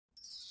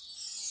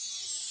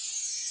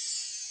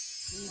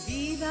Mi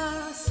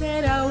vida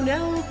será una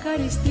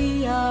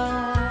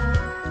Eucaristía,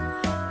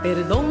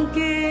 perdón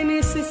que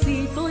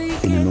necesito y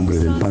que En el nombre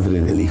del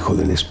Padre, del Hijo,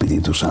 del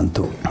Espíritu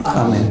Santo.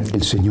 Amén.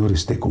 El Señor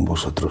esté con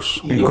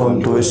vosotros. Y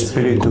con tu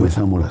espíritu.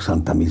 Comenzamos la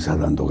Santa Misa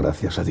dando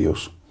gracias a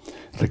Dios,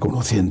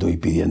 reconociendo y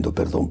pidiendo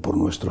perdón por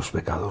nuestros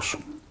pecados.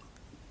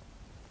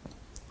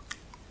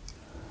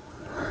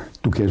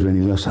 Tú que has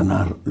venido a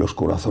sanar los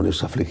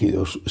corazones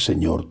afligidos,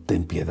 Señor,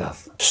 ten piedad.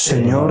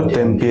 Señor,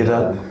 ten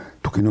piedad.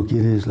 Tú que no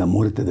quieres la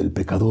muerte del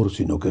pecador,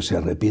 sino que se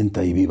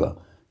arrepienta y viva,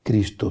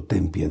 Cristo,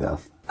 ten piedad.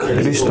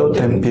 Cristo,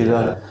 ten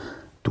piedad.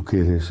 Tú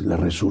que eres la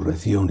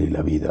resurrección y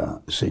la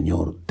vida,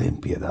 Señor, ten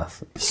piedad.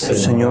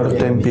 Señor,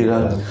 ten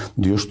piedad.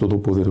 Dios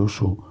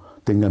Todopoderoso,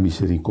 tenga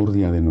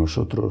misericordia de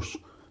nosotros,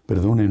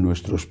 perdone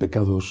nuestros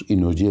pecados y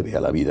nos lleve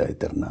a la vida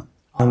eterna.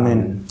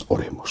 Amén.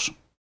 Oremos.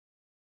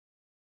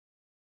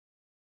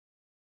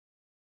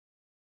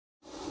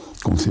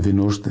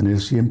 Concédenos tener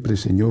siempre,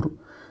 Señor,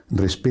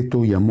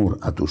 respeto y amor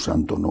a tu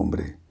santo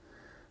nombre,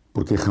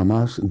 porque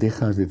jamás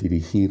dejas de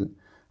dirigir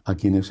a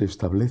quienes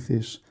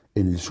estableces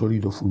en el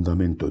sólido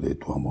fundamento de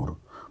tu amor.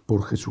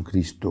 Por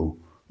Jesucristo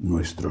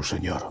nuestro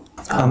Señor.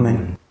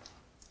 Amén.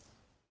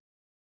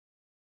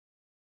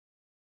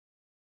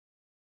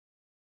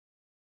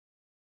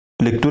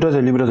 Lectura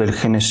del libro del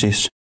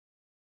Génesis.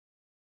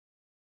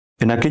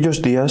 En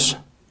aquellos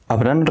días,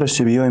 Abraham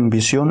recibió en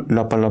visión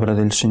la palabra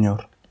del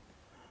Señor.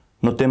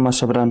 No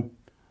temas, Abraham,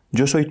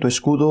 yo soy tu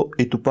escudo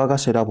y tu paga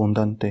será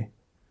abundante.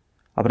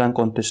 Abraham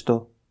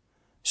contestó,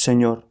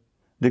 Señor,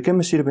 ¿de qué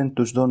me sirven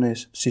tus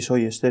dones si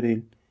soy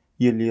estéril,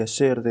 y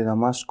Eliezer de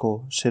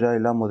Damasco será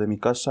el amo de mi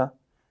casa?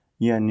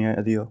 Y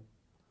añadió,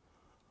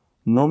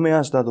 no me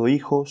has dado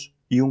hijos,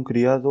 y un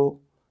criado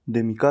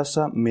de mi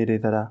casa me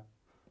heredará.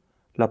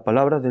 La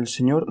palabra del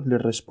Señor le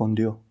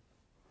respondió,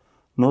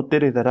 no te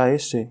heredará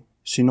ese,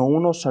 sino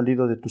uno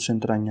salido de tus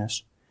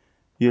entrañas.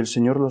 Y el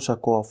Señor lo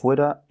sacó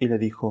afuera y le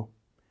dijo,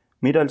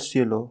 mira el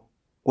cielo,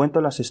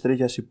 cuenta las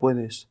estrellas si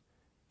puedes.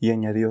 Y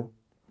añadió,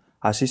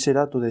 así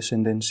será tu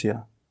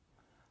descendencia.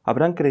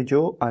 Abraham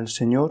creyó al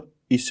Señor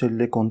y se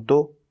le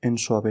contó en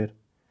su haber.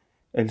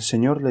 El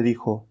Señor le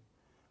dijo,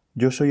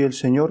 yo soy el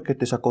Señor que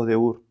te sacó de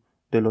Ur,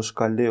 de los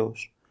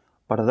caldeos,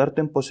 para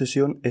darte en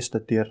posesión esta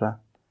tierra.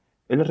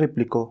 Él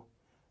replicó,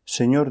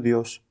 Señor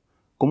Dios,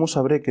 ¿cómo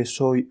sabré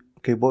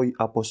que voy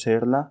a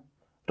poseerla?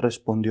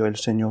 Respondió el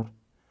Señor,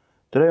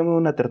 tráeme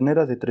una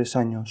ternera de 3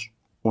 años,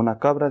 una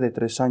cabra de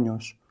 3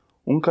 años,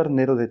 un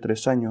carnero de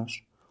 3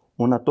 años,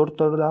 una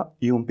tórtola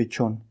y un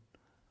pichón.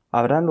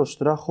 Abraham los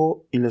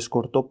trajo y les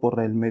cortó por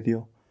el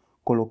medio,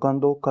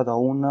 colocando cada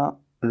una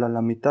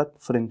la mitad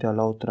frente a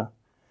la otra.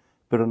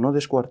 Pero no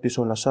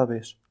descuartizó las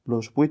aves,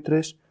 los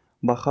buitres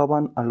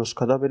bajaban a los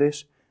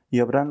cadáveres y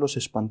Abraham los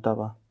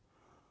espantaba.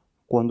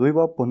 Cuando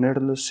iba a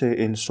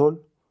ponerse el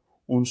sol,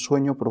 un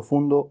sueño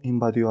profundo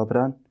invadió a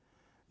Abraham,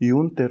 y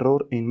un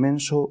terror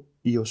inmenso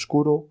y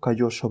oscuro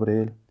cayó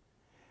sobre él.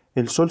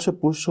 El sol se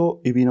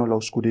puso y vino la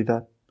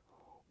oscuridad.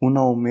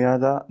 Una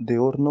humeada de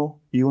horno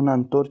y una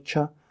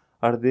antorcha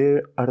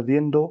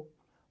ardiendo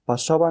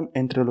pasaban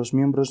entre los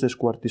miembros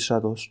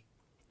descuartizados.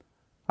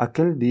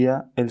 Aquel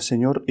día el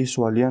Señor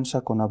hizo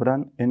alianza con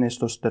Abraham en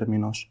estos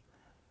términos.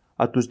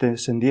 A tus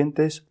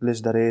descendientes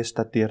les daré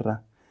esta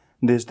tierra,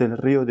 desde el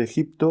río de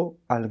Egipto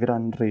al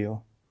gran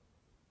río.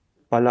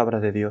 Palabra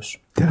de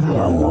Dios. Te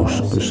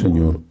alabamos,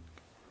 Señor.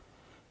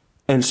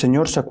 El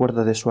Señor se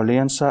acuerda de su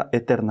alianza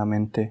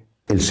eternamente.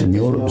 El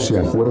Señor se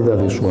acuerda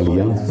de su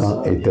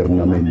alianza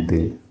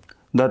eternamente.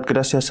 Dad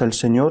gracias al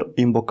Señor,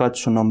 invocad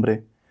su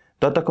nombre.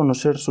 Dad a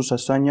conocer sus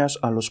hazañas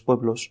a los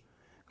pueblos.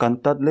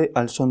 Cantadle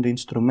al son de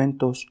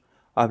instrumentos,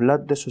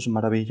 hablad de sus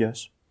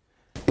maravillas.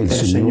 El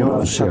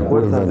Señor se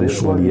acuerda de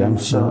su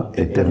alianza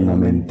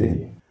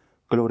eternamente.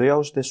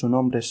 Gloriaos de su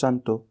nombre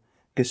santo,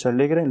 que se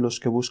alegren los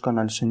que buscan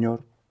al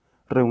Señor.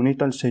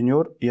 Reunid al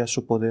Señor y a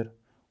su poder.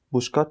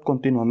 Buscad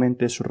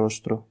continuamente su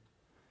rostro.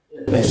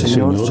 El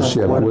Señor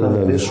se acuerda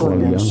de su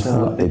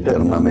alianza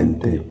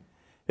eternamente.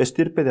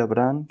 Estirpe de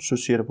Abraham, su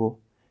siervo,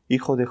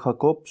 hijo de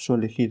Jacob, su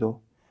elegido.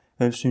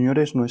 El Señor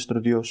es nuestro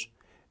Dios,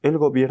 Él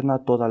gobierna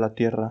toda la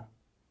tierra.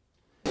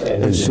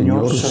 El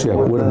Señor se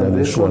acuerda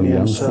de su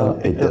alianza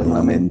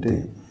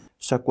eternamente.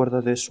 Se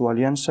acuerda de su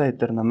alianza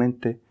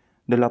eternamente,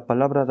 de la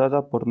palabra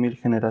dada por 1000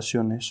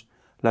 generaciones,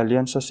 la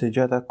alianza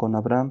sellada con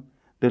Abraham,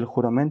 del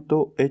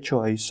juramento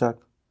hecho a Isaac.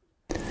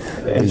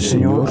 El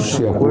Señor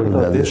se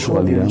acuerda de su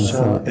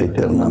alianza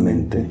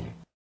eternamente.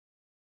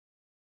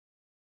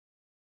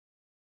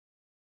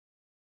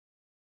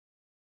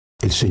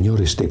 El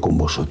Señor esté con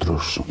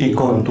vosotros. Y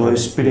con tu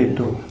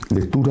espíritu.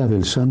 Lectura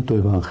del Santo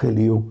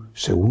Evangelio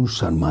según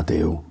San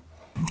Mateo.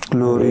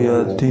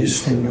 Gloria a ti,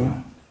 Señor.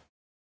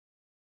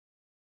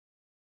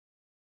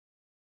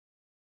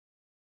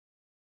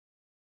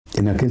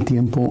 En aquel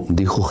tiempo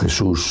dijo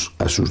Jesús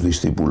a sus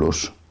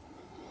discípulos,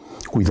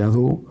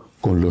 cuidado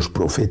con los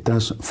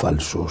profetas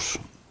falsos.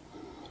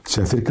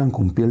 Se acercan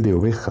con piel de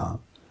oveja,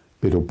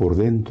 pero por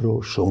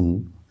dentro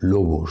son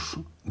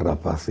lobos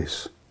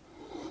rapaces.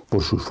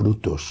 Por sus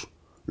frutos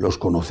los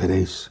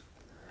conoceréis.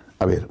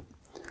 A ver,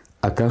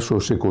 ¿Acaso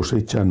se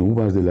cosechan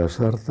uvas de las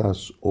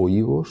zarzas o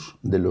higos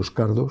de los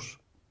cardos?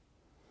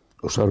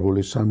 Los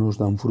árboles sanos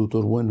dan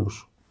frutos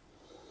buenos,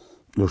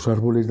 los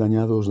árboles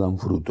dañados dan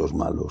frutos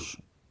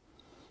malos.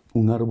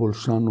 Un árbol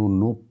sano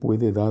no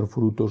puede dar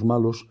frutos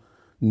malos,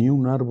 ni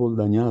un árbol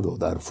dañado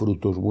dar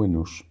frutos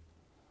buenos.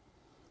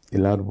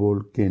 El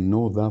árbol que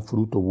no da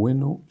fruto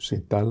bueno se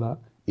tala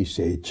y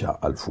se echa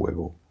al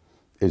fuego.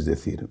 Es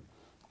decir,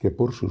 que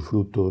por sus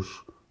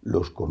frutos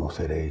los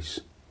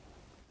conoceréis.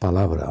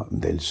 Palabra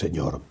del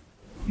Señor.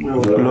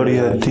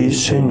 Gloria a ti,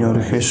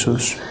 Señor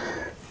Jesús.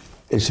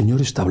 El Señor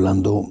está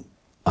hablando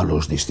a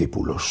los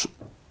discípulos,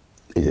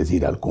 es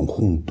decir, al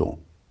conjunto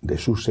de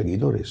sus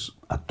seguidores,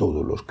 a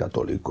todos los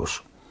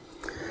católicos.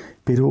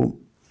 Pero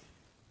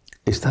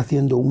está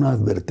haciendo una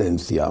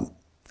advertencia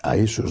a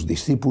esos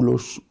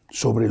discípulos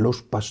sobre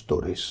los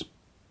pastores,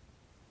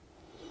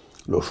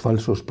 los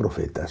falsos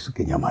profetas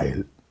que llama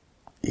él,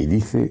 y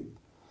dice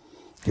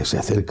que se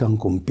acercan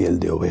con piel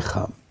de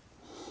oveja,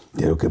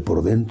 pero que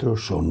por dentro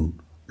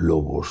son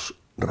lobos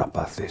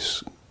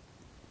rapaces.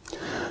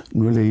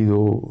 No he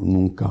leído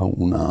nunca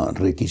una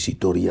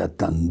requisitoria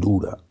tan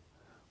dura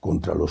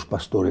contra los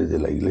pastores de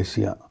la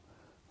Iglesia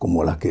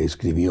como la que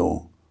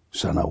escribió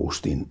San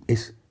Agustín.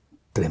 Es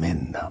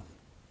tremenda,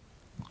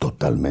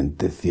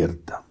 totalmente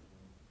cierta.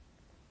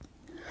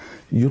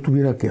 Si yo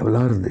tuviera que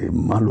hablar de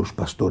malos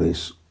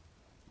pastores,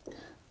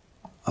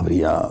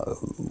 habría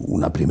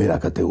una primera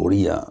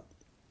categoría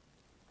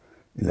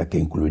en la que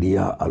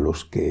incluiría a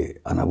los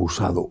que han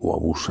abusado o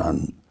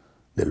abusan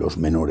de los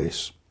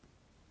menores.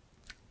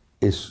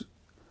 Es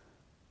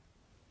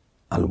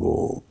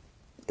algo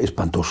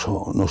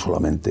espantoso, no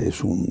solamente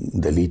es un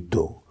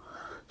delito,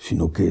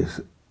 sino que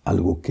es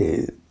algo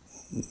que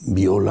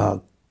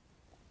viola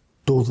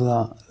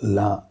toda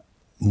la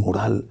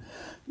moral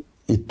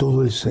y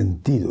todo el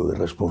sentido de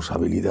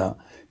responsabilidad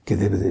que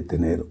debe de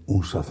tener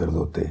un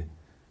sacerdote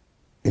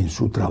en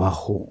su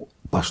trabajo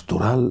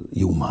pastoral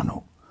y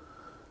humano.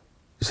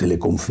 Se le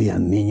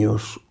confían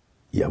niños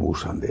y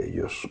abusan de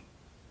ellos.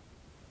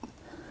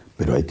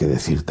 Pero hay que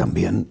decir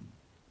también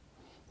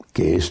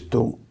que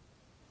esto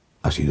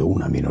ha sido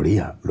una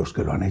minoría los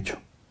que lo han hecho.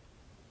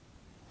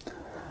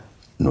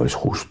 No es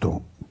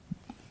justo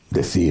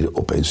decir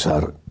o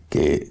pensar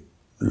que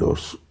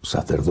los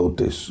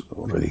sacerdotes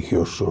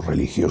religiosos,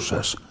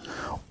 religiosas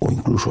o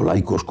incluso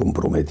laicos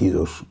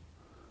comprometidos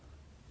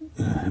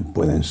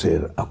pueden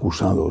ser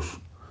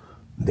acusados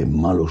de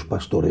malos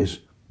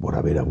pastores por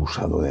haber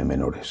abusado de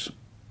menores.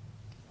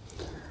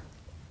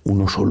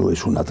 Uno solo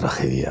es una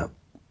tragedia,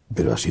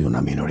 pero ha sido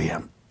una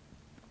minoría.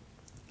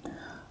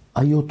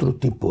 Hay otro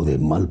tipo de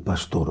mal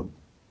pastor,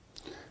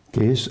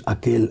 que es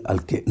aquel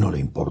al que no le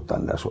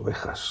importan las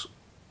ovejas.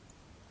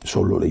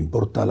 Solo le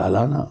importa la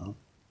lana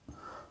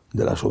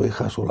de las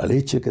ovejas, o la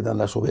leche que dan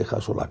las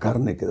ovejas, o la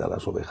carne que dan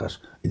las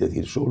ovejas. Es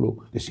decir, solo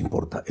les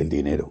importa el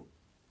dinero.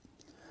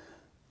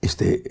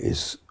 Este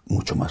es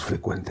mucho más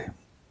frecuente.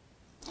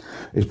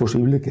 Es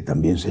posible que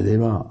también se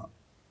deba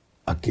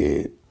a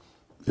que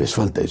les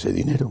falta ese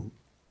dinero,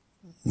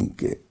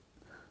 que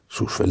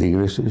sus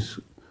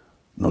feligreses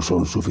no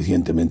son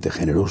suficientemente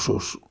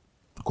generosos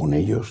con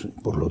ellos,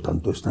 por lo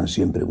tanto están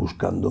siempre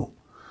buscando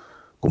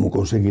cómo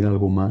conseguir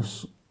algo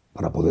más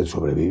para poder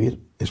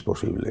sobrevivir. Es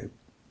posible.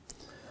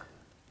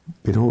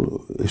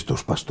 Pero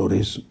estos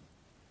pastores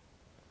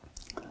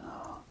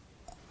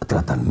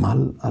tratan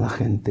mal a la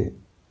gente,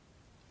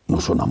 no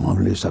son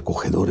amables,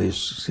 acogedores,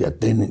 se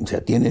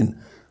atienen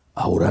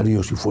a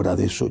horarios y fuera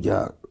de eso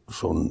ya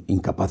son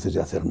incapaces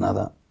de hacer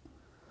nada.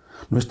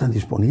 No están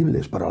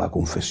disponibles para la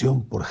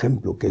confesión, por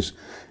ejemplo, que es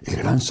el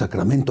gran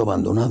sacramento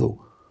abandonado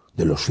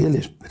de los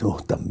fieles, pero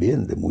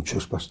también de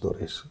muchos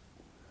pastores.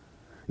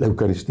 La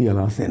Eucaristía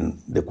la hacen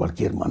de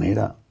cualquier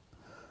manera,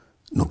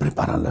 no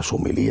preparan las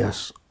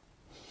homilías.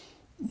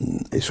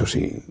 Eso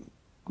sí,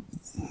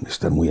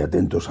 están muy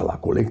atentos a la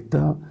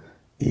colecta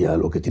y a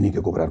lo que tienen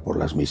que cobrar por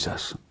las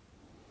misas.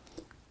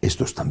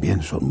 Estos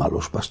también son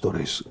malos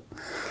pastores.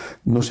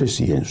 No sé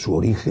si en su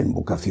origen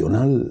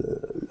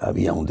vocacional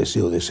había un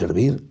deseo de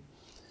servir,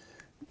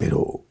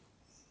 pero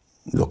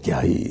lo que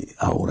hay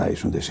ahora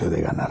es un deseo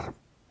de ganar.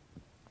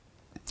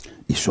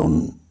 Y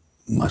son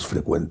más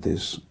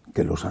frecuentes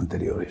que los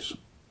anteriores.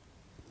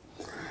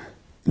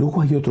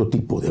 Luego hay otro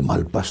tipo de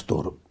mal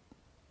pastor.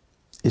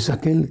 Es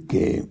aquel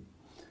que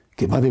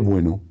va de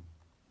bueno,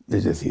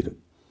 es decir,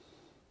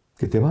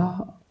 que te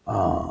va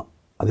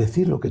a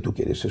decir lo que tú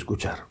quieres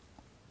escuchar,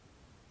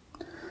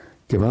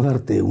 que va a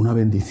darte una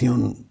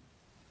bendición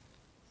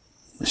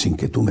sin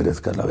que tú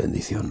merezcas la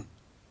bendición,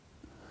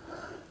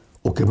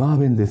 o que va a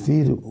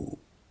bendecir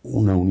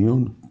una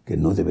unión que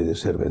no debe de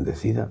ser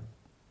bendecida,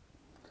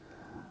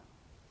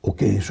 o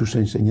que en sus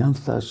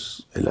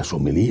enseñanzas, en las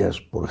homilías,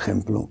 por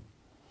ejemplo,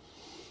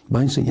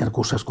 va a enseñar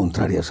cosas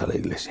contrarias a la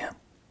Iglesia.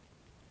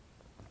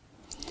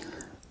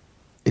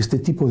 Este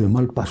tipo de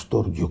mal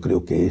pastor yo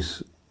creo que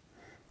es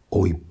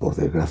hoy, por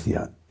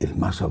desgracia, el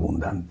más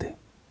abundante,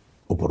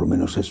 o por lo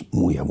menos es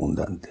muy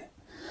abundante.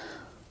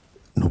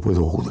 No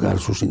puedo juzgar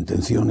sus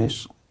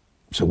intenciones,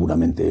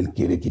 seguramente él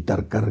quiere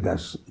quitar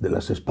cargas de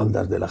las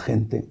espaldas de la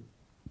gente,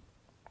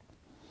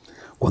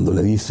 cuando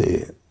le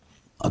dice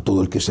a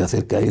todo el que se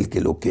acerca a él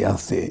que lo que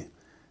hace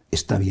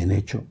está bien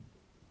hecho,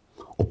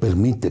 o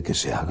permite que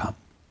se haga.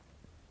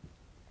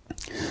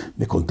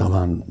 Me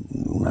contaban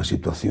una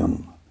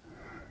situación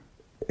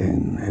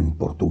en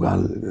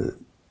Portugal.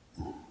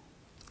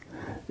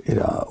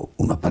 Era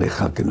una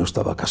pareja que no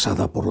estaba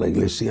casada por la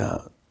iglesia,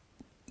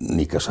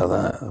 ni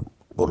casada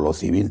por lo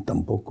civil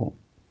tampoco,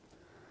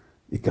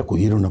 y que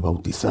acudieron a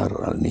bautizar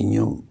al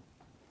niño,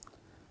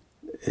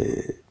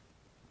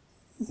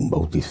 un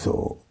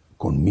bautizo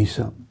con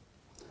misa,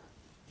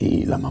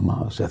 y la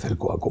mamá se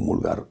acercó a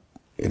comulgar.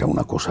 Era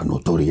una cosa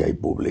notoria y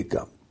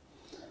pública.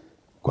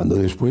 Cuando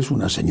después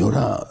una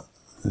señora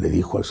le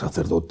dijo al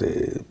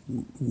sacerdote: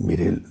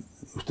 mire,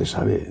 usted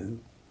sabe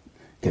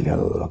que le ha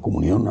dado la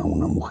comunión a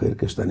una mujer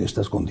que está en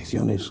estas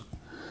condiciones.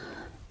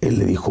 Él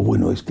le dijo: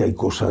 bueno, es que hay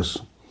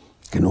cosas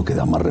que no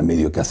queda más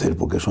remedio que hacer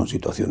porque son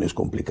situaciones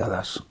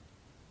complicadas.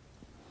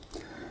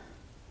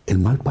 El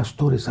mal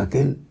pastor es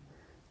aquel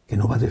que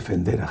no va a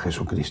defender a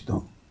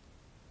Jesucristo.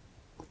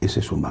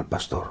 Ese es un mal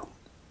pastor.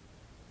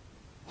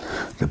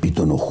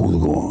 Repito, no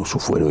juzgo su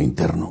fuero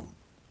interno,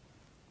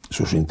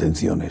 sus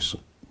intenciones.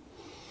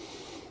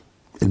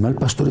 El mal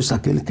pastor es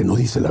aquel que no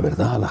dice la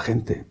verdad a la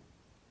gente.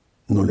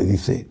 No le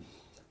dice: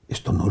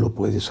 esto no lo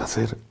puedes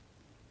hacer.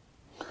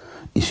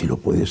 Y si lo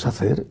puedes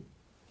hacer,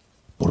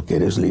 porque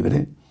eres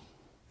libre,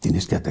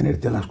 tienes que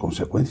atenerte a las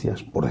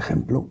consecuencias. Por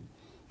ejemplo,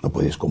 no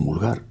puedes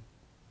comulgar.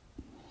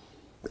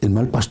 El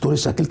mal pastor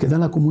es aquel que da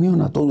la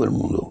comunión a todo el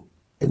mundo,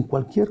 en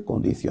cualquier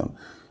condición,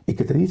 y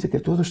que te dice que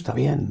todo está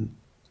bien,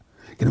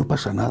 que no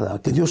pasa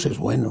nada, que Dios es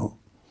bueno,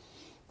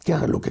 que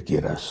hagas lo que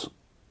quieras.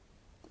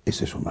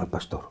 Ese es un mal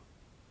pastor.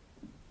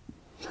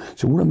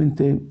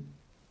 Seguramente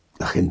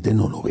la gente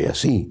no lo ve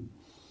así.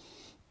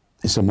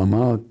 Esa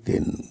mamá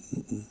que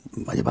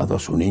ha llevado a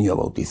su niño a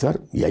bautizar,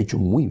 y ha hecho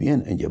muy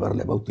bien en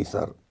llevarle a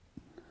bautizar,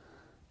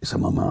 esa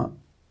mamá,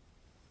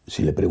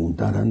 si le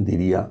preguntaran,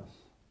 diría: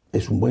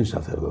 es un buen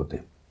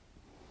sacerdote.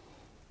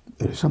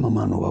 Pero esa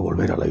mamá no va a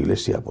volver a la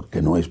iglesia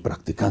porque no es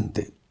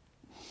practicante.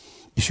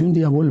 Y si un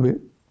día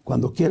vuelve,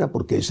 cuando quiera,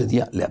 porque ese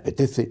día le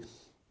apetece,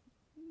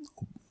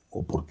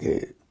 o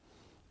porque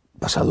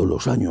pasados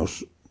los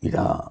años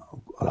irá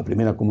a la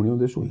primera comunión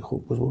de su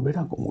hijo, pues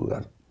volverá a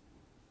comulgar.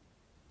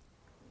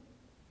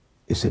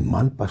 Ese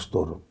mal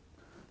pastor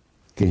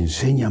que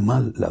enseña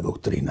mal la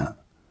doctrina,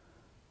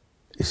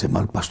 ese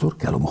mal pastor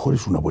que a lo mejor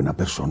es una buena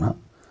persona,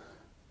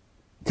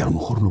 que a lo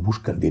mejor no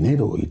busca el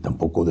dinero y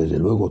tampoco desde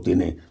luego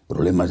tiene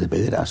problemas de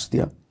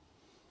pederastia,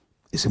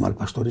 ese mal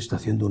pastor está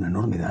haciendo un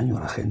enorme daño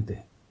a la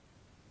gente.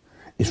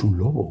 Es un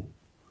lobo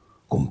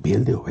con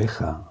piel de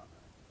oveja.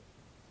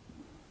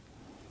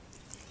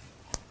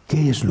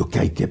 ¿Qué es lo que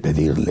hay que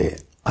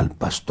pedirle al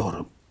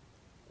pastor?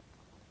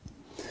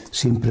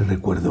 Siempre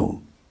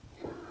recuerdo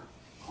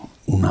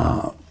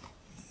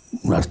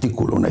un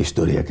artículo, una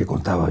historia que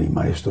contaba mi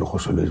maestro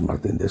José Luis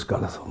Martín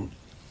Descalzo.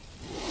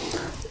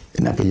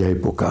 En aquella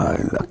época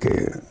en la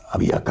que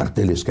había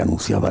carteles que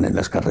anunciaban en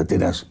las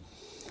carreteras,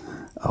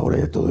 ahora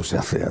ya todo se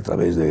hace a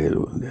través del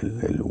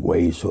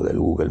Waze o del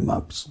Google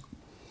Maps,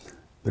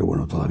 pero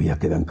bueno, todavía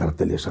quedan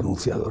carteles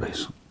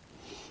anunciadores.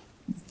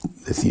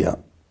 Decía,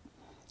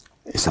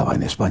 estaba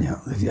en España,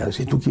 decía: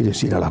 si tú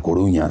quieres ir a La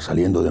Coruña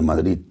saliendo de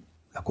Madrid,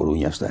 La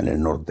Coruña está en el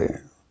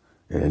norte,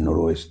 en el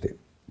noroeste,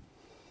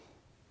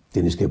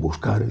 tienes que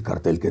buscar el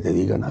cartel que te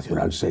diga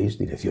Nacional 6,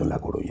 dirección La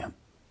Coruña.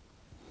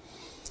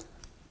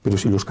 Pero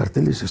si los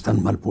carteles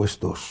están mal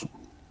puestos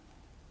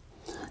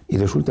y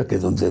resulta que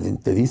donde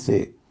te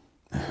dice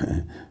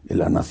en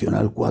la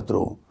Nacional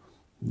 4,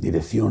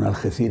 dirección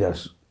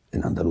Algeciras,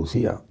 en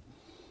Andalucía,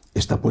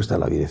 está puesta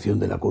la dirección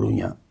de La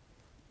Coruña,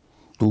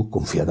 tú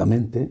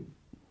confiadamente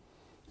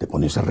te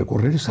pones a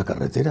recorrer esa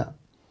carretera.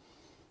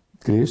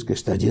 Crees que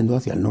está yendo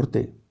hacia el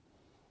norte,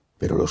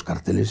 pero los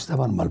carteles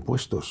estaban mal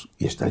puestos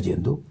y está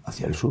yendo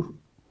hacia el sur.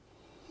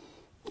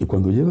 Y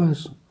cuando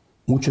llevas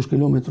muchos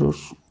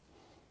kilómetros,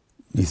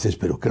 dices: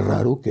 pero qué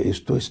raro que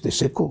esto esté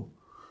seco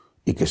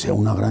y que sea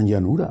una gran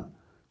llanura,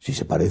 si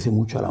se parece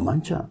mucho a La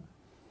Mancha,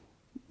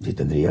 si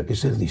tendría que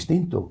ser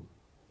distinto.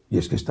 Y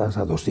es que estás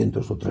a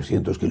 200 o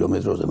 300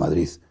 kilómetros de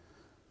Madrid.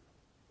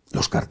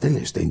 Los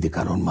carteles te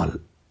indicaron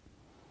mal.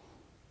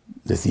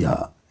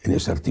 Decía en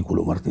ese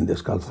artículo Martín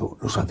Descalzo: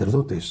 los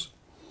sacerdotes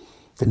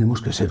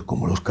tenemos que ser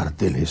como los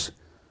carteles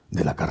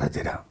de la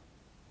carretera.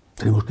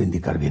 Tenemos que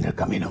indicar bien el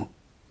camino.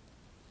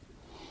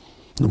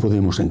 No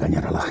podemos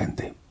engañar a la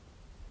gente.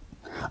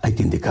 Hay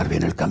que indicar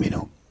bien el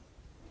camino.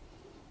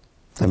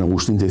 San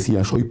Agustín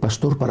decía: soy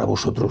pastor para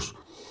vosotros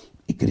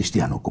y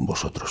cristiano con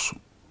vosotros.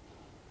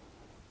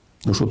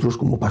 Nosotros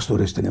como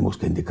pastores tenemos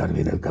que indicar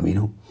bien el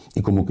camino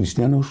y como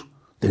cristianos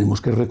tenemos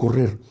que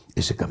recorrer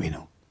ese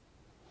camino.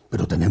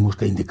 Pero tenemos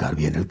que indicar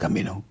bien el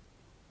camino.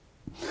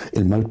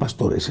 El mal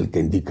pastor es el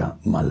que indica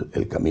mal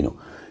el camino,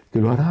 que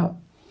lo hará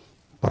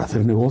para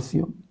hacer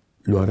negocio,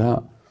 lo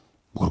hará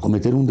por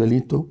cometer un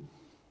delito,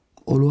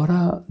 o lo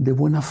hará de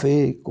buena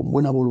fe, con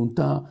buena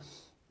voluntad,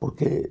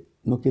 porque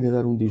no quiere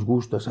dar un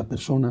disgusto a esa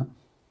persona,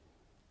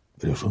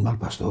 pero es un mal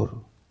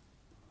pastor.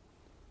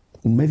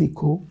 Un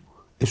médico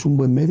es un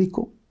buen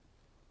médico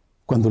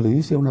cuando le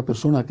dice a una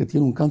persona que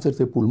tiene un cáncer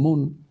de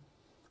pulmón,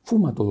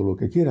 fuma todo lo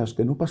que quieras,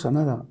 que no pasa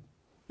nada.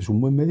 ¿Es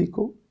un buen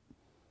médico?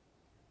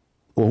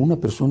 O a una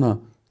persona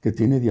que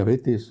tiene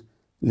diabetes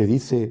le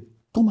dice,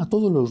 toma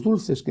todos los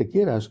dulces que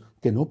quieras,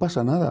 que no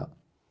pasa nada.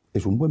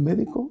 ¿Es un buen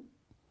médico?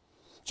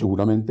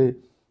 Seguramente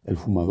el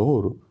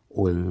fumador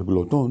o el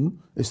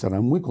glotón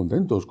estarán muy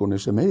contentos con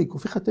ese médico.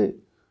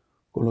 Fíjate,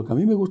 con lo que a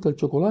mí me gusta el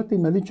chocolate y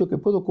me ha dicho que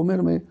puedo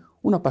comerme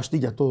una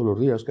pastilla todos los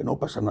días, que no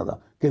pasa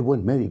nada. ¡Qué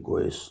buen médico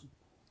es!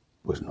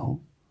 Pues no,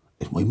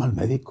 es muy mal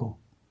médico.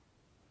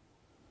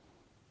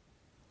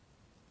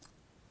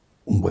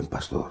 Un buen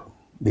pastor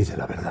dice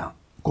la verdad,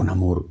 con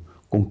amor,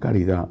 con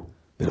caridad,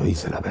 pero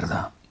dice la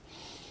verdad.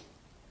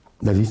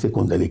 La dice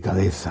con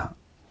delicadeza,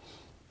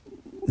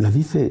 la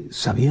dice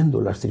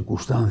sabiendo las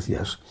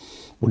circunstancias,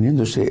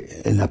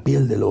 poniéndose en la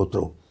piel del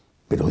otro,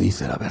 pero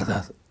dice la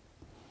verdad.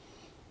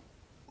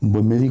 Un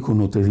buen médico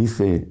no te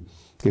dice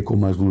que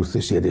comas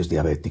dulces si eres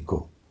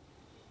diabético.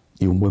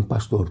 Y un buen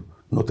pastor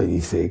no te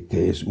dice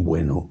que es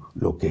bueno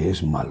lo que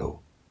es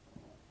malo.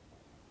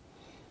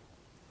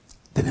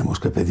 Tenemos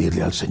que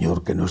pedirle al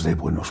Señor que nos dé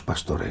buenos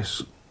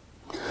pastores.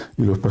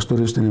 Y los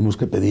pastores tenemos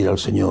que pedir al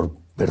Señor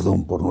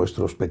perdón por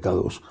nuestros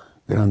pecados,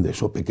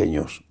 grandes o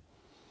pequeños,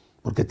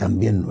 porque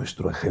también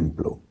nuestro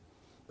ejemplo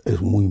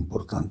es muy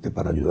importante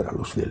para ayudar a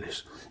los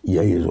fieles. Y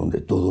ahí es donde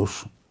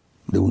todos,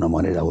 de una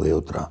manera o de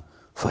otra,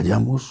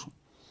 fallamos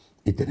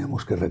y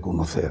tenemos que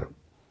reconocer,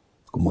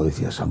 como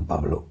decía San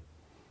Pablo,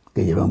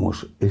 que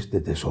llevamos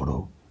este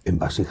tesoro en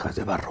vasijas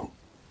de barro.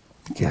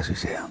 Que así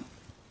sea.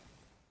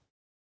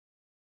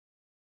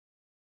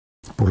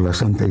 Por la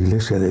Santa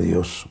Iglesia de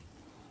Dios,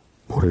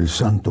 por el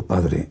Santo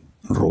Padre,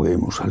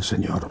 roguemos al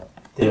Señor.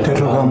 Te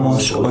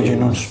rogamos,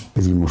 óyenos.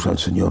 Pedimos al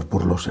Señor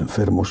por los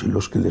enfermos y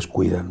los que les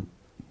cuidan,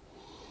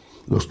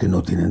 los que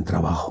no tienen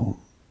trabajo,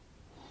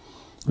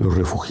 los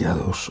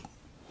refugiados,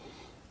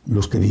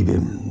 los que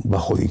viven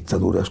bajo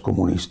dictaduras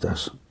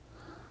comunistas,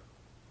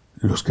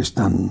 los que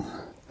están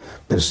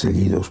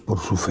perseguidos por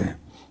su fe.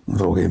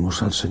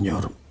 Roguemos al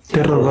Señor.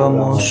 Te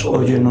rogamos,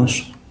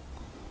 óyenos.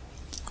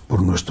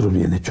 Por nuestros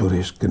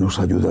bienhechores que nos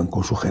ayudan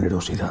con su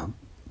generosidad.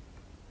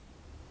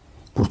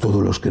 Por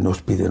todos los que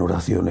nos piden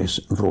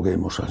oraciones,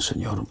 roguemos al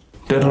Señor.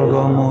 Te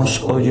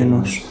rogamos,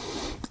 óyenos.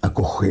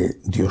 Acoge,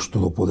 Dios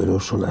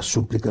Todopoderoso, las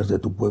súplicas de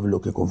tu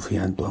pueblo que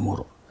confía en tu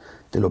amor.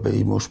 Te lo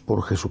pedimos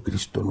por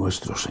Jesucristo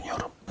nuestro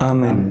Señor.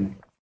 Amén.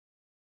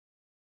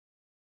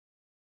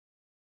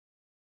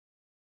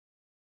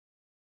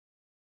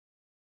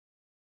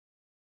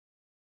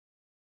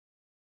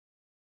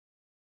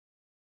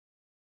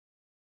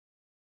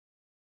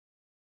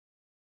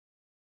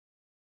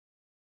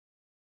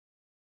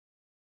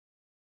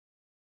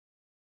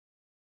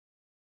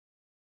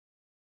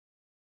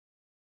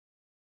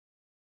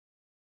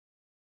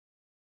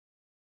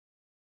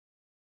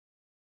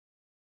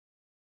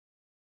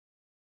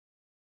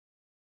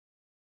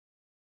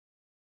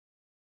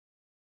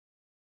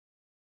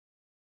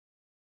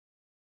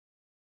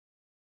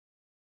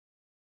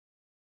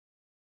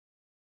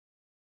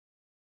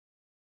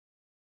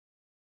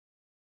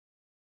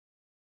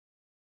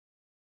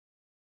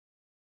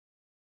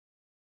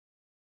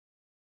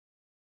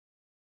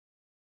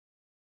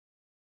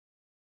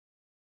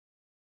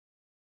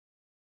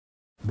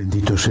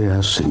 Bendito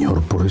seas,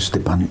 Señor, por este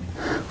pan,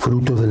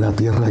 fruto de la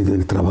tierra y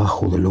del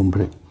trabajo del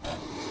hombre,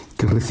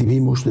 que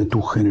recibimos de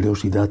tu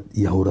generosidad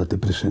y ahora te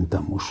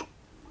presentamos.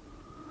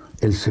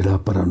 Él será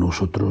para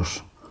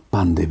nosotros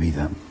pan de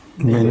vida.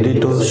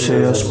 Bendito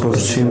seas por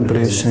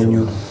siempre,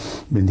 Señor.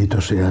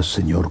 Bendito seas,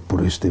 Señor,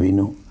 por este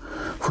vino,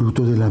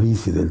 fruto de la vid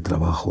y del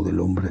trabajo del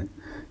hombre,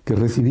 que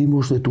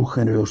recibimos de tu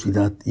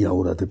generosidad y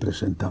ahora te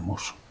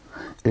presentamos.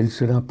 Él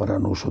será para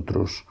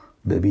nosotros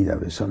bebida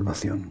de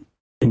salvación.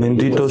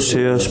 Bendito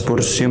seas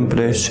por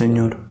siempre,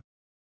 Señor.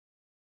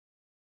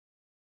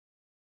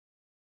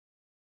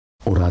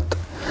 Orad,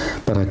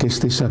 para que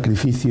este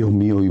sacrificio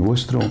mío y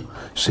vuestro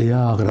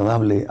sea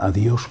agradable a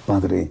Dios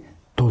Padre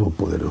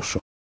Todopoderoso.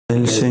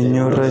 El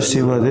Señor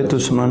reciba de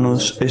tus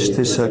manos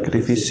este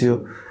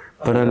sacrificio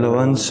para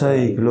alabanza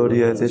y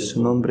gloria de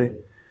su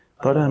nombre,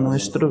 para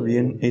nuestro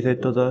bien y de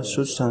toda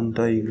su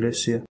santa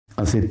Iglesia.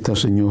 Acepta,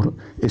 Señor,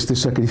 este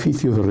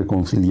sacrificio de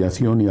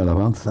reconciliación y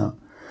alabanza,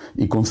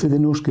 y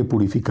concédenos que,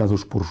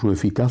 purificados por su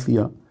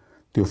eficacia,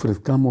 te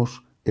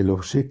ofrezcamos el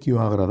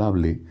obsequio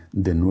agradable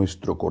de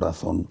nuestro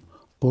corazón.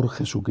 Por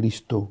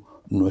Jesucristo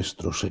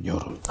nuestro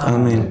Señor.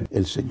 Amén.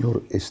 El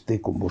Señor esté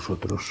con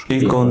vosotros.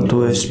 Y con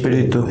tu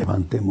espíritu.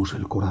 Levantemos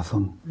el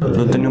corazón.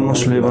 Lo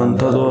tenemos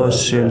levantado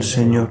hacia el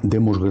Señor.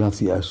 Demos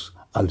gracias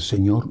al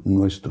Señor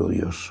nuestro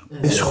Dios.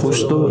 Es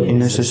justo y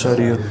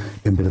necesario.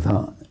 En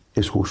verdad,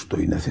 es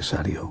justo y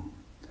necesario.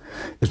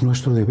 Es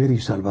nuestro deber y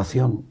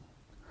salvación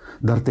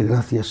darte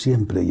gracias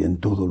siempre y en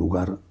todo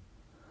lugar,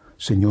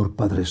 Señor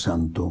Padre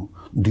Santo,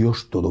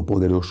 Dios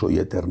Todopoderoso y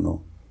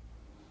Eterno,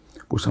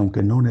 pues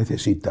aunque no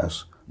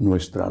necesitas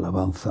nuestra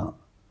alabanza,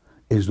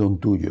 es don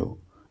tuyo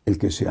el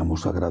que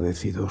seamos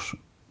agradecidos.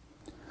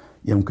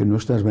 Y aunque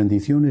nuestras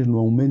bendiciones no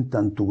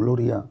aumentan tu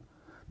gloria,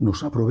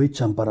 nos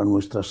aprovechan para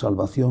nuestra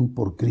salvación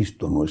por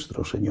Cristo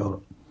nuestro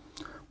Señor.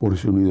 Por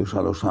eso, unidos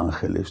a los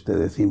ángeles, te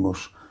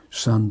decimos: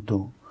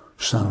 Santo,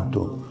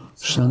 Santo,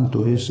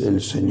 Santo es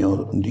el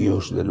Señor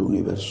Dios del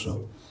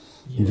universo.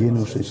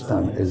 Llenos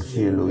están el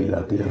cielo y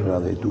la tierra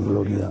de tu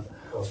gloria.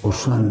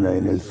 Hosanna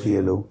en el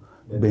cielo.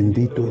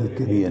 Bendito el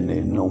que viene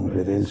en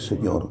nombre del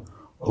Señor.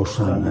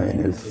 Hosanna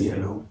en el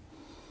cielo.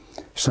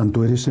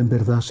 Santo eres en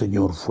verdad,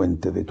 Señor,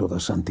 fuente de toda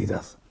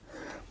santidad.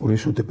 Por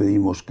eso te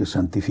pedimos que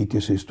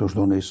santifiques estos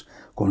dones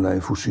con la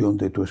efusión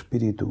de tu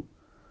Espíritu,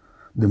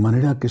 de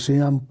manera que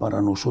sean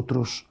para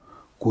nosotros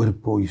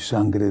cuerpo y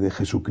sangre de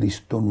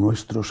Jesucristo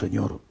nuestro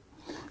Señor,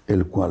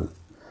 el cual,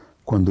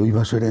 cuando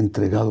iba a ser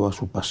entregado a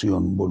su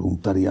pasión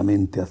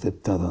voluntariamente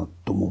aceptada,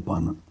 tomó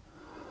pan.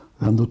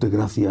 Dándote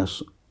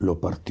gracias, lo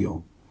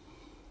partió.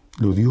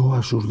 Lo dio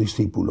a sus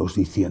discípulos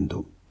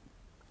diciendo: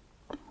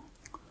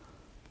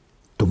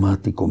 Tomad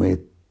y comed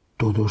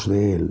todos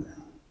de él,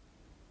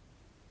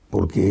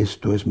 porque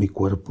esto es mi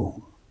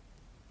cuerpo,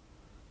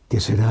 que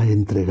será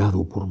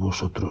entregado por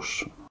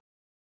vosotros.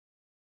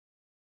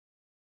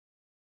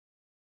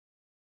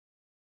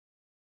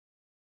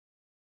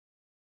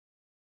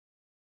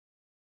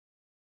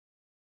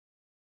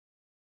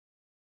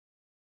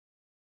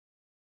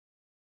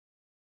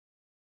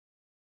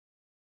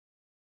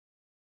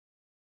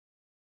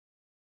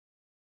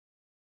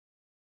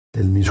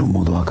 Del mismo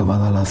modo,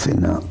 acabada la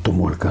cena,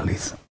 tomó el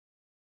cáliz.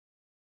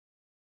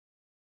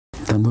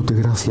 Dándote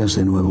gracias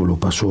de nuevo, lo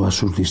pasó a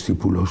sus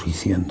discípulos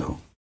diciendo: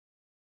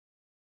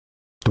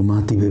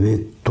 Tomad y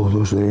bebed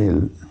todos de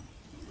él,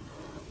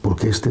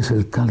 porque este es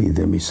el cáliz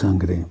de mi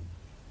sangre,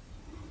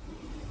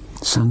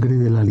 sangre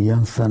de la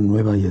alianza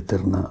nueva y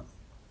eterna,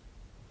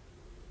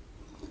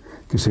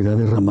 que será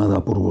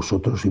derramada por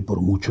vosotros y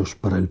por muchos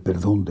para el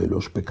perdón de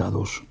los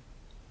pecados.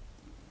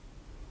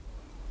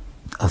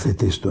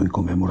 Haced esto en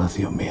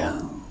conmemoración mía.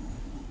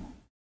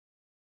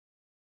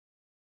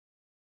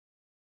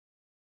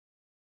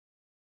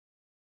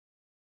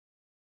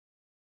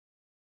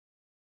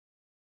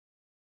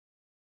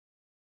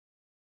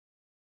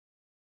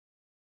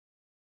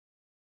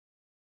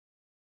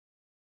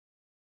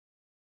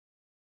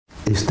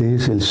 Este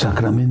es el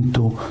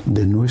sacramento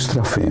de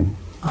nuestra fe.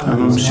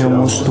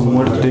 Anunciamos tu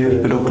muerte,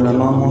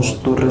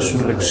 proclamamos tu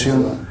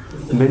resurrección.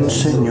 Ven,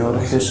 Señor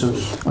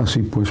Jesús.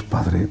 Así pues,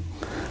 Padre,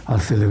 al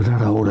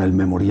celebrar ahora el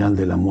memorial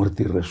de la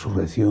muerte y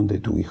resurrección de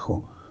tu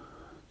Hijo,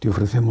 te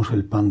ofrecemos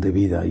el pan de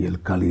vida y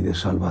el cáliz de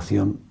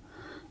salvación,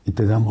 y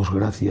te damos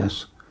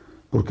gracias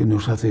porque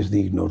nos haces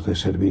dignos de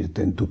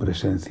servirte en tu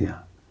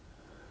presencia.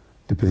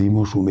 Te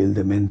pedimos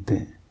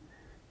humildemente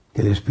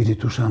que el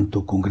Espíritu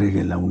Santo congregue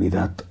en la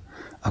unidad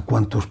a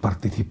cuantos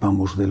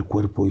participamos del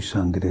cuerpo y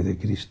sangre de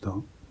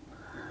Cristo.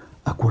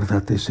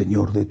 Acuérdate,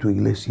 Señor, de tu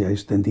Iglesia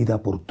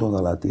extendida por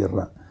toda la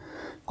tierra,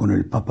 con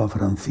el Papa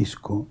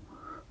Francisco,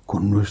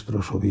 con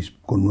nuestro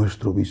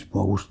obispo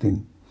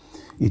Agustín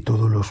y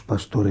todos los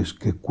pastores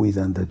que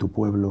cuidan de tu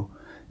pueblo.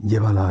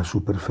 Llévala a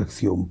su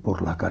perfección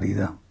por la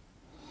caridad.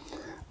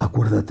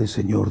 Acuérdate,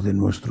 Señor, de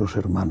nuestros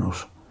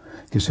hermanos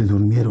que se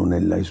durmieron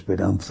en la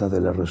esperanza de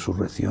la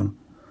resurrección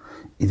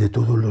y de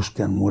todos los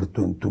que han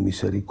muerto en tu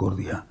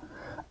misericordia.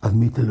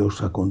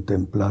 Admítelos a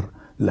contemplar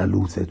la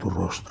luz de tu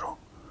rostro.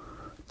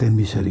 Ten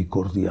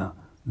misericordia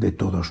de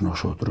todos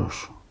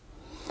nosotros.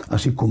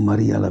 Así con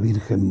María, la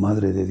Virgen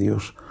Madre de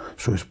Dios,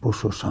 su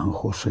esposo San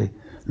José,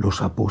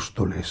 los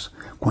apóstoles,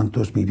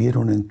 cuantos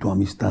vivieron en tu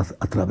amistad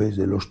a través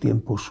de los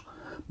tiempos,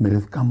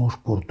 merezcamos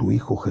por tu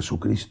Hijo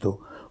Jesucristo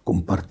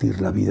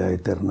compartir la vida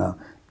eterna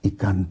y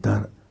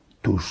cantar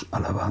tus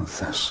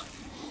alabanzas.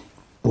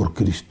 Por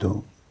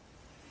Cristo,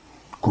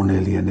 con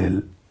Él y en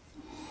Él.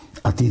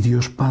 A ti,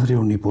 Dios Padre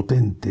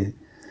Omnipotente,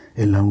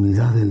 en la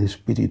unidad del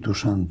Espíritu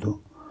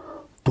Santo,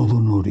 todo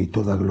honor y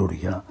toda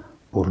gloria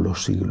por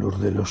los siglos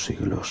de los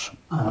siglos.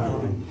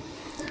 Amén.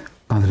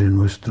 Padre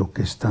nuestro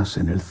que estás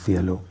en el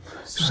cielo,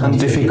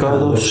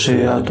 santificado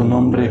sea tu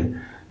nombre.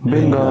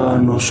 Venga a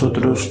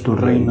nosotros tu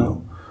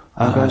reino.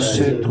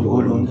 Hágase tu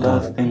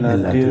voluntad en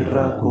la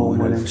tierra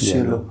como en el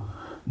cielo.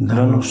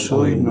 Danos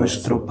hoy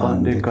nuestro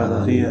pan de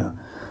cada día.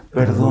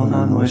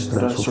 Perdona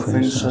nuestras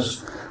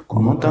ofensas,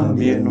 como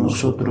también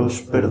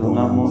nosotros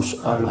perdonamos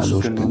a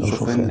los que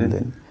nos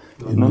ofenden.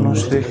 No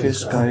nos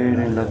dejes caer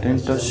en la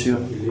tentación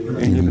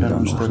y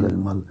líbranos del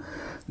mal.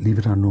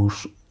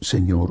 Líbranos,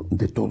 Señor,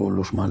 de todos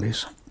los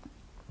males.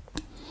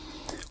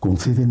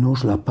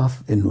 Concédenos la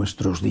paz en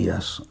nuestros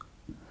días,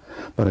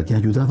 para que,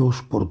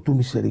 ayudados por tu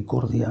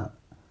misericordia,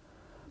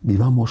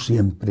 vivamos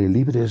siempre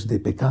libres de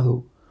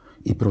pecado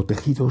y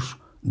protegidos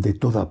de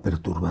toda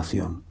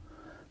perturbación,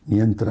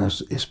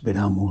 mientras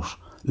esperamos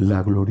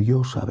la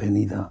gloriosa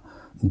venida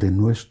de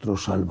nuestro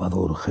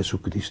Salvador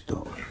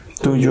Jesucristo.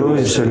 Tuyo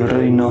es el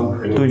reino,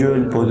 tuyo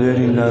el poder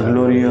y la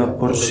gloria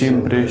por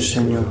siempre,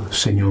 Señor.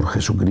 Señor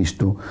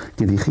Jesucristo,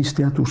 que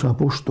dijiste a tus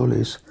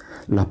apóstoles: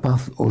 la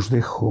paz os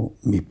dejo,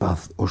 mi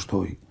paz os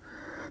doy.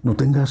 No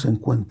tengas en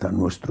cuenta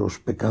nuestros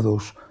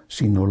pecados,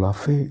 sino la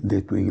fe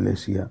de tu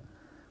Iglesia.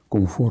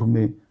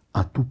 conforme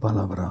a tu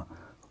palabra,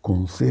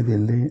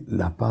 concédele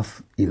la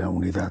paz y la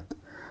unidad,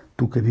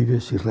 tú que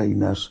vives y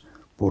reinas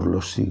por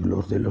los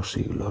siglos de los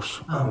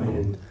siglos.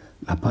 Amén.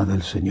 La paz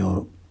del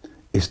Señor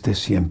esté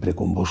siempre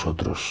con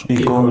vosotros.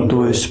 Y con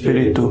tu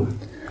espíritu.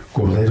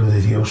 Cordero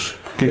de Dios,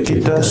 Que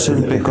quitas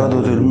el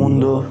pecado del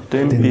mundo,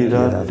 ten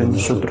piedad de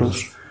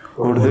nosotros.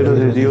 Cordero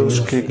de Dios,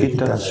 que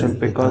quitas el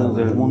pecado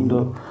del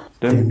mundo,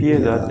 ten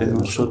piedad de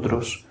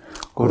nosotros.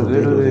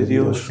 Cordero de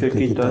Dios, que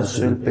quitas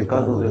el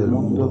pecado del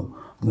mundo,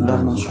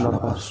 danos la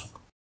paz.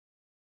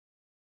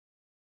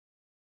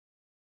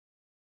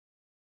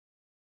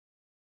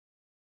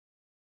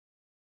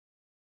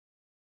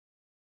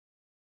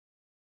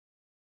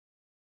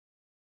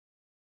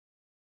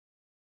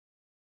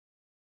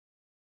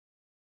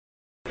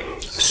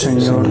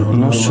 Señor,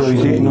 no soy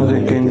digno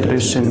de que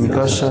entres en mi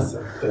casa,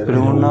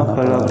 pero una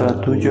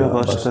palabra tuya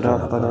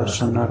bastará para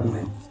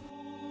sanarme.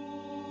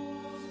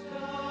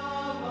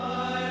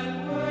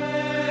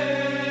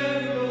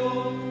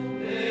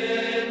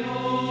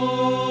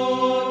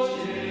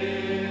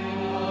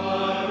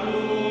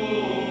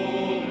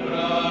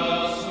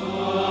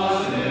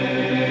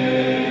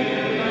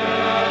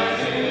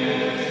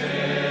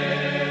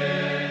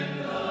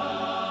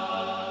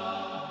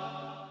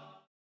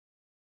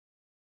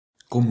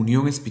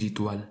 Comunión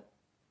espiritual.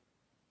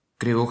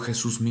 Creo,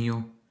 Jesús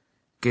mío,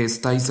 que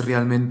estáis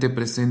realmente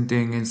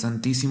presente en el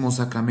Santísimo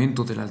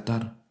Sacramento del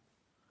altar.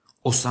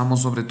 Os amo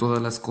sobre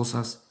todas las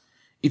cosas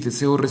y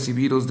deseo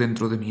recibiros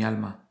dentro de mi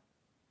alma.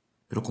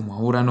 Pero como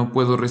ahora no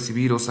puedo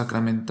recibiros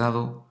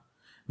sacramentado,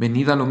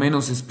 venid a lo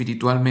menos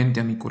espiritualmente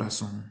a mi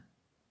corazón.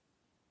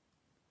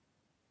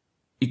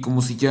 Y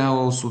como si ya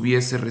os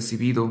hubiese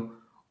recibido,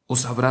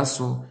 os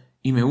abrazo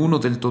y me uno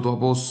del todo a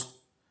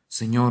vos.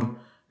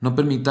 Señor, no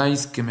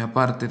permitáis que me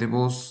aparte de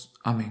vos.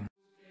 Amén.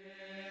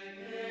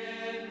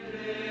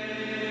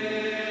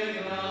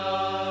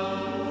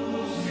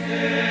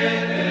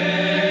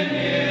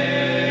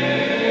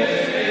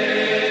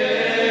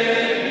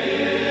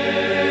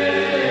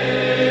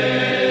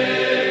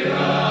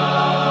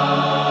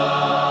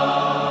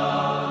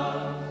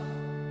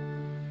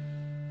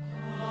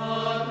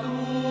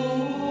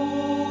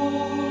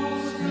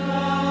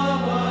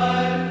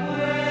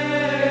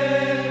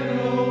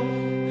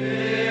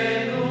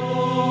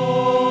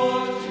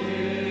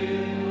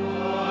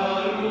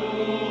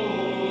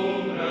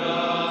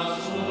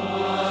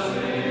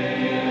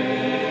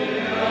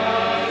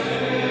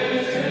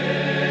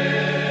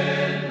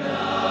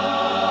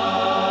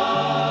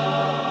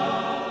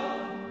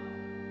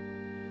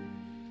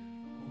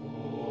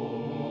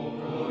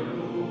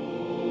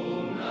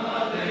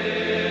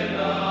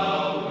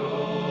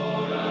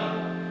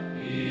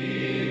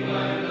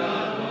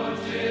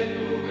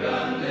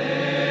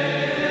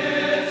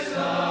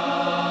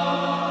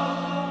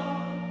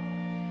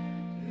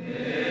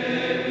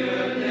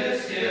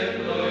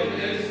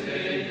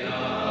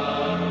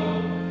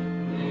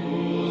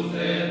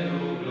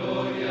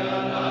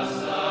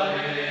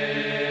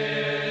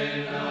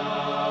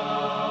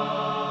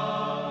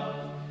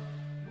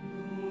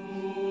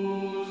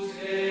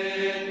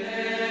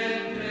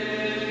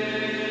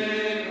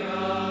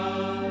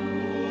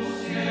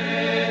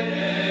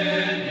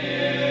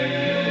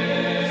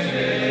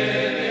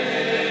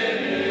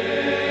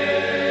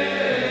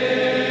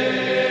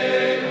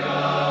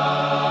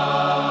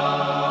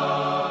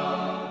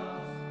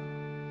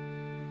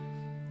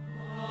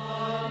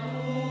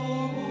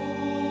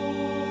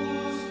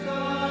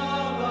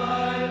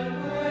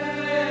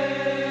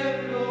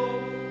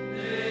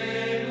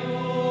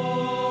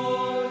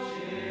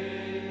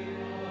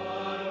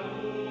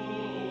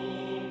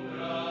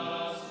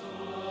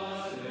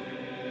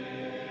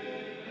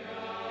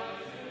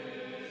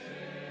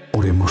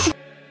 Oremos.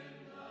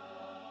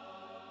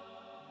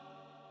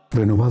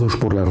 Renovados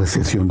por la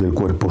recepción del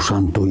cuerpo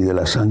santo y de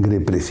la sangre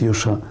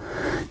preciosa,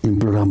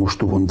 imploramos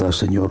tu bondad,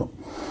 Señor,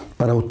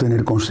 para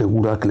obtener con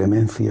segura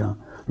clemencia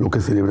lo que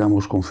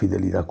celebramos con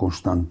fidelidad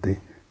constante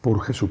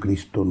por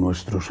Jesucristo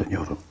nuestro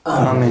Señor.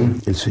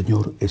 Amén. El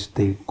Señor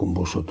esté con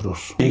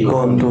vosotros. Y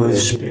con tu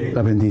espíritu.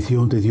 La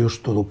bendición de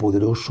Dios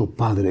Todopoderoso,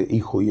 Padre,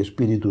 Hijo y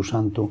Espíritu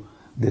Santo,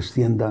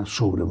 descienda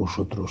sobre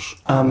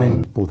vosotros.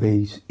 Amén.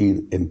 Podéis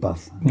ir en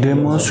paz.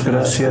 Demos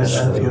gracias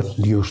a Dios.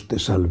 Dios te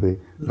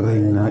salve,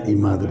 Reina y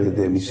Madre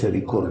de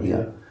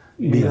misericordia,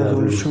 Vida,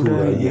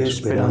 dulzura y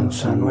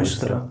esperanza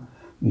nuestra.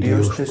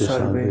 Dios te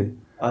salve.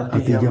 A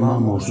ti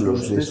llamamos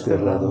los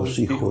desterrados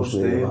hijos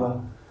de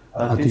Eva.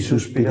 A ti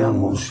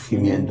suspiramos,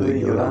 gimiendo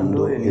y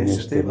llorando en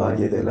este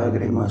valle de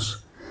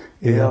lágrimas.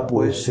 Ea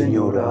pues,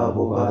 Señora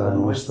abogada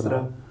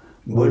nuestra,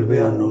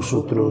 vuelve a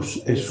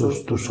nosotros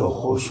esos tus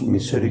ojos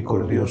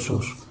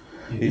misericordiosos,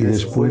 y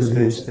después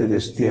de este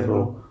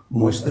destierro,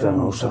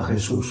 muéstranos a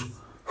Jesús,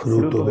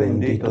 fruto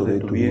bendito de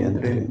tu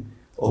vientre,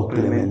 oh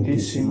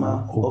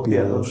clementísima, oh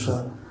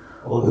piadosa,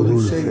 oh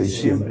dulce y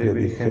siempre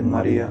Virgen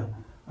María,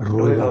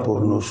 ruega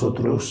por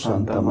nosotros,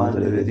 Santa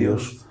Madre de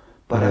Dios,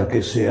 para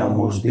que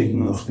seamos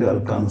dignos de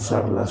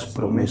alcanzar las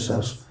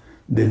promesas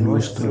de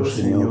nuestro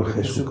Señor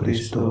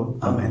Jesucristo.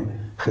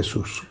 Amén.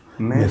 Jesús,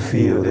 me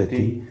fío de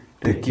ti,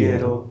 Te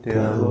quiero, te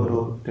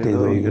adoro, te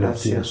doy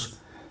gracias,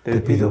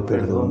 te pido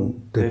perdón,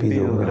 te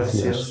pido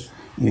gracias,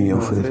 y me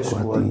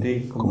ofrezco a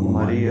ti como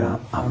María.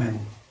 Amén.